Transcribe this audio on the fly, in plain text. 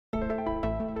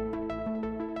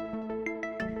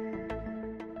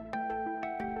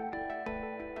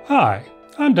Hi,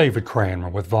 I'm David Cranmer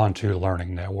with Vontu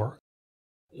Learning Network.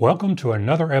 Welcome to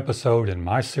another episode in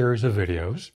my series of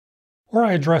videos where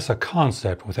I address a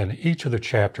concept within each of the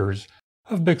chapters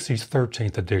of BICSI's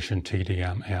 13th edition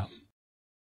TDMM.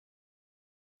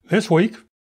 This week,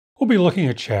 we'll be looking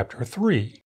at Chapter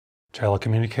 3,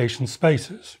 Telecommunications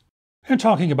Spaces, and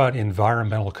talking about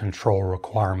environmental control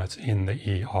requirements in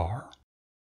the ER.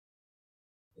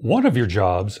 One of your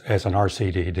jobs as an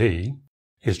RCDD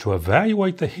is to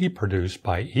evaluate the heat produced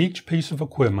by each piece of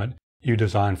equipment you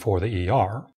design for the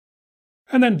ER,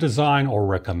 and then design or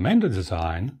recommend a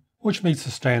design which meets the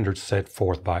standards set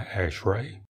forth by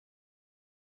ASHRAE.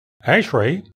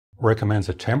 ASHRAE recommends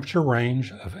a temperature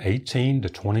range of 18 to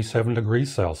 27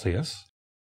 degrees Celsius,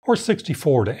 or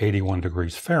 64 to 81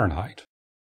 degrees Fahrenheit,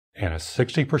 and a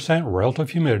 60% relative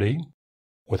humidity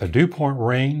with a dew point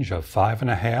range of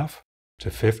 5.5 to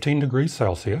 15 degrees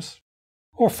Celsius,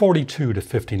 or 42 to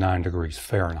 59 degrees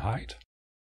Fahrenheit.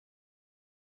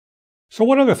 So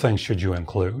what other things should you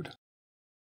include?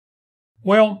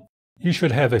 Well, you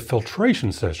should have a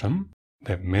filtration system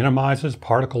that minimizes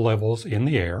particle levels in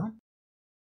the air,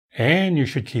 and you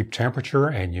should keep temperature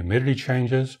and humidity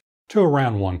changes to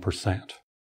around 1%.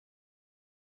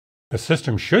 The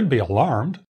system should be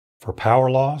alarmed for power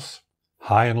loss,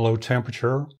 high and low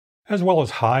temperature, as well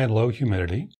as high and low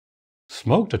humidity,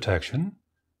 smoke detection,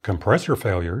 compressor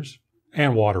failures,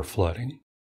 and water flooding.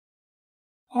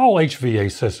 All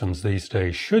HVAC systems these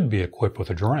days should be equipped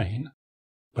with a drain,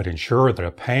 but ensure that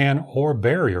a pan or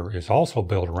barrier is also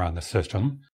built around the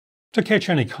system to catch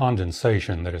any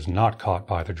condensation that is not caught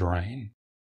by the drain.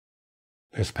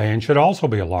 This pan should also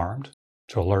be alarmed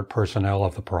to alert personnel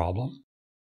of the problem.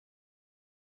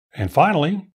 And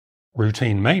finally,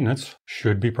 routine maintenance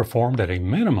should be performed at a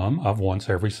minimum of once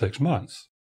every 6 months.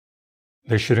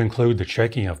 This should include the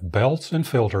checking of belts and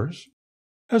filters,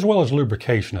 as well as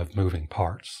lubrication of moving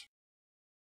parts.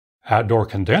 Outdoor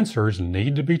condensers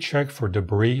need to be checked for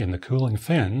debris in the cooling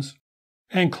fins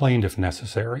and cleaned if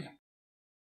necessary.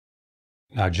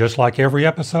 Now, just like every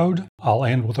episode, I'll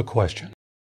end with a question.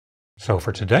 So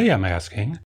for today I'm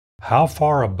asking, how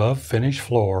far above finished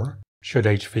floor should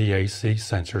HVAC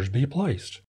sensors be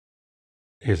placed?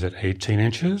 Is it 18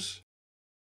 inches,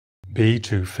 B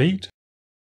 2 feet,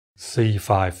 C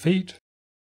 5 feet,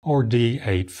 or D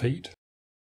 8 feet?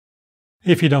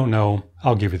 If you don't know,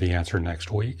 I'll give you the answer next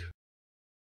week.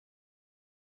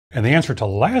 And the answer to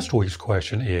last week's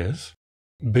question is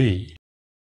B,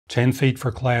 10 feet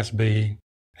for Class B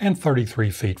and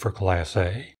 33 feet for Class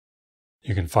A.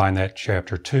 You can find that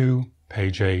Chapter 2,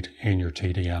 page 8 in your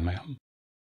TDMM.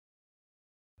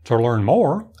 To learn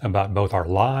more about both our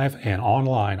live and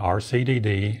online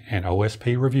RCDD and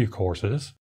OSP review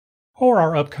courses, or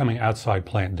our upcoming Outside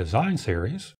Plant Design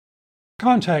series,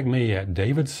 contact me at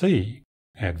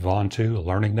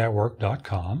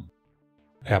davidc@vontulearningnetwork.com,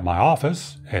 at my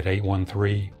office at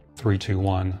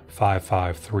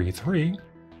 813-321-5533,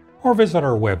 or visit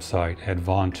our website at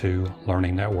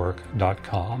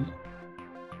vontulearningnetwork.com.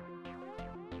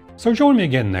 So join me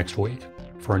again next week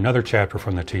for another chapter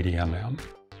from the TDMM,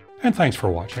 and thanks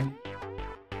for watching.